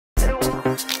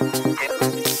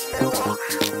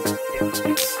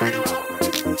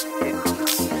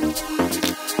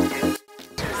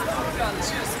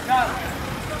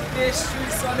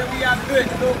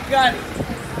got it.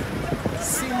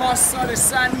 See more solid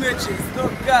sandwiches.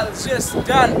 Look, girls, just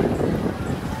done.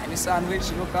 Any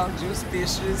sandwich, local juice,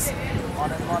 pastries,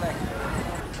 money.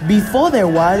 Before there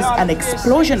was an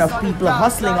explosion of people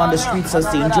hustling on the streets of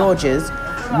St. George's,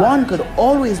 one could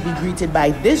always be greeted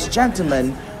by this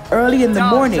gentleman early in the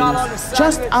mornings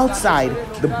just outside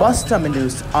the Bus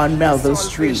Terminus on Melville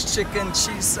Street. Chicken,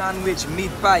 cheese sandwich,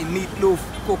 meat pie, meatloaf,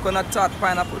 coconut tart,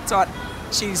 pineapple tart,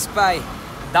 cheese pie,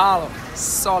 dal,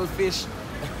 saltfish.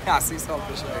 I see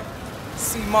saltfish right.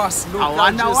 Sea moss, local I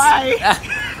wonder why.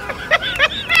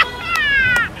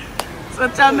 So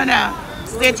tell me now,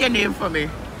 state your name for me.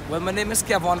 Well, my name is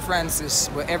Kevon Francis,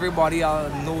 but everybody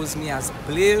knows me as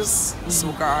Blaze,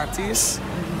 Soca artist.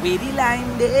 Where the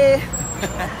line there?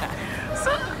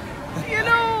 So, you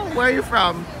know, where are you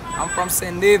from? I'm from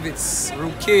St. David's,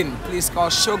 Rukane, place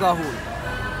called Sugar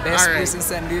Hole. Best place in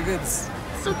St. David's.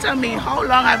 So tell me, how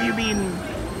long have you been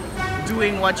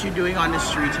doing what you're doing on the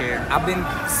street here? I've been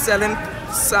selling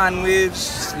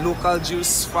sandwich, local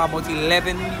juice for about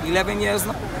 11 years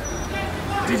now.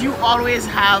 Did you always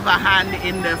have a hand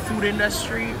in the food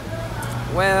industry?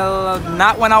 Well,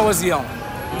 not when I was young.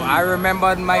 I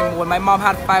remember when my mom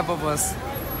had 5 of us,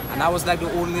 and I was like the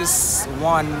oldest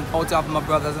one out of my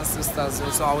brothers and sisters,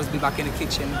 so I always be back in the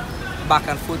kitchen, back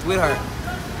and forth with her.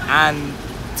 And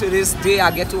to this day,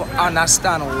 I get to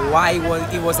understand why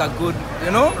it was a good,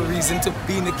 reason to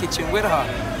be in the kitchen with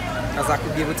her. Because I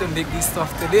could be able to make this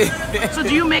stuff today. So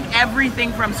do you make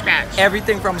everything from scratch?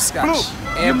 Everything from scratch.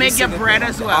 You make your bread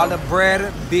as well? All the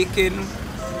bread, bacon,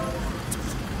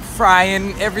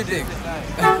 frying, everything.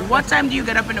 What time do you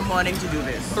get up in the morning to do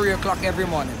this? 3 o'clock every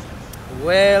morning.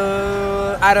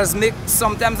 Well,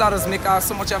 sometimes I just make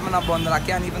so much of an abundance I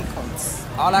can't even count.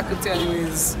 All I could tell you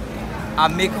is I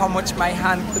make how much my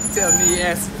hand could tell me,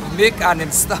 yes, make and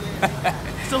then stop.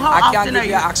 So how I often can't give are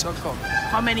you you? an actual count.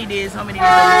 How many days are you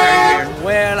here?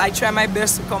 Well, I try my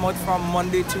best to come out from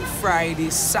Monday to Friday.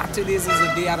 Saturdays is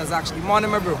the day I was actually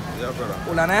morning, my bro. Yeah, brother.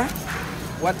 Hold on, eh?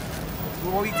 What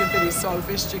we eating today?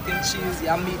 Saltfish, chicken, cheese,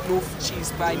 yeah, meatloaf,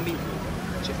 cheese pie, meat,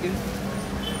 chicken.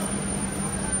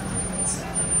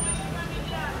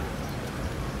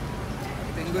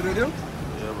 Anything good with you?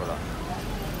 Yeah, brother.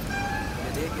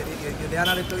 You're not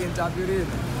a little interview,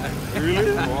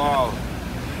 Really? Wow.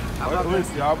 Wait,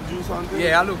 you have juice on there?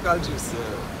 Yeah, local juice.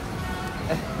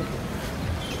 Yeah.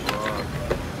 Wow.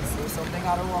 So something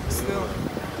out of rock still.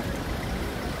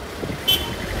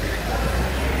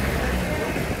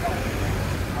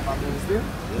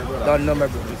 Yeah, Don't know my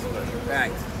bro.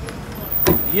 Right.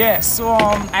 Yeah, so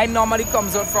I normally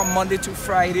comes out from Monday to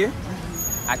Friday.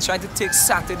 I try to take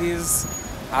Saturdays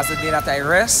as the day that I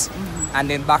rest, and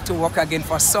then back to work again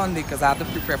for Sunday because I have to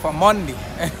prepare for Monday.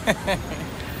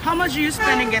 How much do you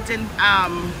spend in getting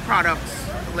products,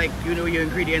 like your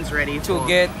ingredients ready? To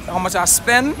get how much I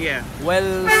spend? Yeah.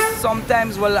 Well,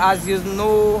 sometimes, as you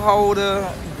know how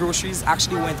the groceries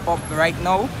actually went up right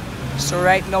now. So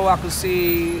right now I could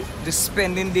say the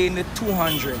spending day in the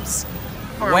 200s.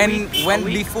 When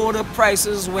before the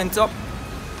prices went up,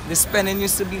 the spending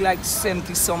used to be like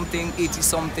 70 something, 80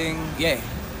 something. Yeah.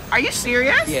 Are you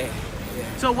serious? Yeah.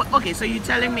 So okay, so you're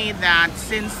telling me that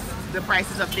since the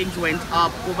prices of things went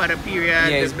up over the period, yeah,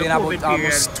 it's the been COVID about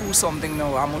period. almost 2 something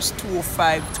now, almost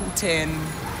 205, 210,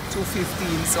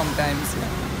 215 sometimes. Yeah.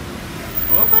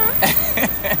 Okay.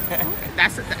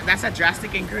 That's a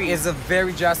drastic increase. It's a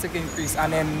very drastic increase,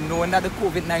 and then knowing that the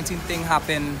COVID-19 thing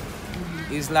happened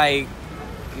is like,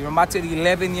 you remember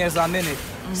 11 years I'm in it.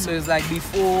 So it's like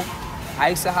before I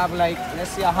used to have like,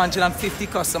 let's say 150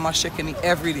 customers checking me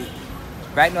every day.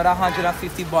 Right now that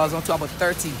 150 balls on to about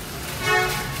 30.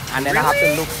 And then Really? I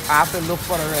have to look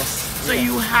for the rest. So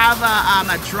you have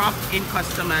a drop in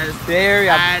customers, Very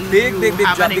and big you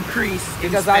have drop an increase in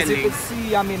because spending. as you can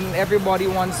see, I mean, everybody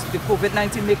wants the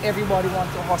COVID-19 make everybody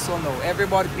want to hustle now.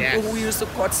 Everybody, people who used to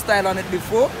cut style on it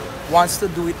before, wants to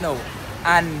do it now.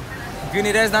 And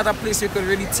Grenada is not a place you can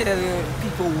really tell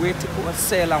people where to go and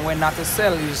sell and where not to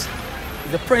sell. Is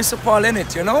the principle in it,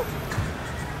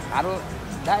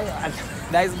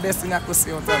 That is the best thing I could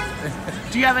say on top.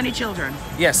 Do you have any children?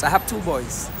 Yes, I have 2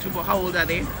 boys. How old are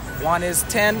they? One is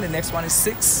 10, the next one is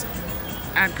 6.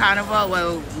 And carnival,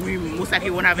 well, we most likely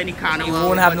won't have any carnival. You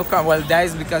won't have no carnival. Well, that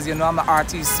is because, I'm an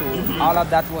artist, so all of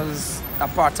that was a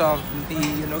part of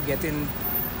me, getting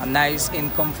a nice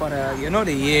income for the,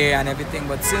 the year and everything.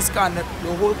 But since the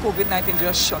whole COVID-19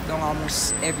 just shut down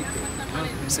almost everything.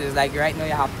 So it's like right now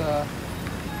you have to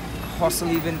hustle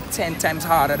even 10 times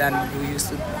harder than we used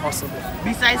to hustle before.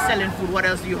 Besides selling food, what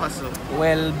else do you hustle?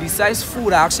 Well, besides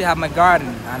food, I actually have my garden,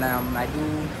 and I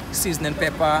do seasoning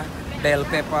pepper, bell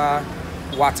pepper,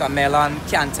 watermelon,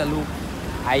 cantaloupe.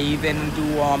 I even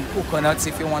do coconuts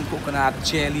if you want coconut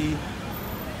jelly.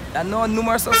 I know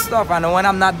numerous of stuff. And when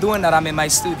I'm not doing that, I'm in my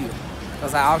studio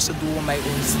because I also do my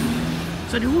own studio.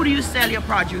 So who do you sell your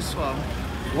produce for?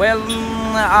 Well,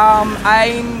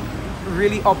 I'm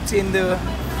really obtain the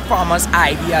farmers'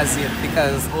 ideas yet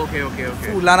because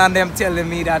Foodland and them telling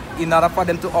me that in order for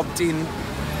them to obtain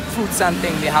fruits and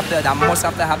things, they must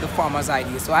have to have the farmer's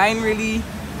idea. So I ain't really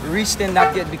reached in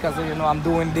that yet because I'm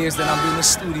doing this, then I'm doing the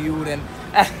studio, then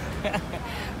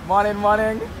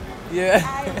morning, yeah.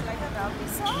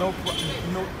 no,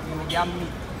 yeah, me.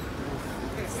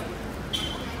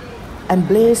 And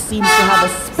Blaze seems to have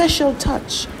a special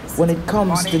touch when it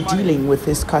comes to dealing with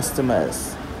his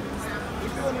customers.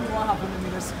 If you only know what happened to me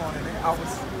this morning, I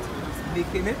was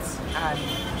making it and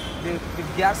the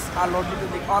gas allowed me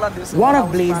to make all of this. One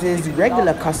of Blaze's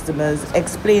regular customers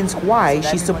explains why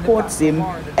she supports him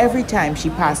every time she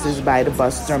passes by the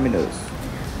bus terminus.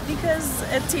 Because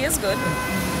it tastes good.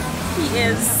 He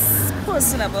is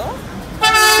personable,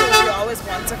 so we always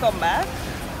want to come back.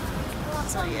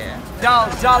 So yeah.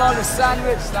 Y'all on the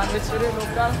sandwich with it,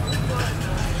 look.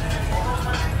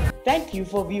 Thank you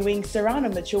for viewing Serrano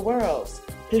Mitchell Worlds.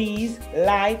 Please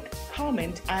like,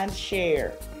 comment, and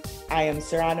share. I am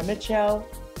Serrano Mitchell.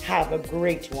 Have a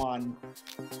great one.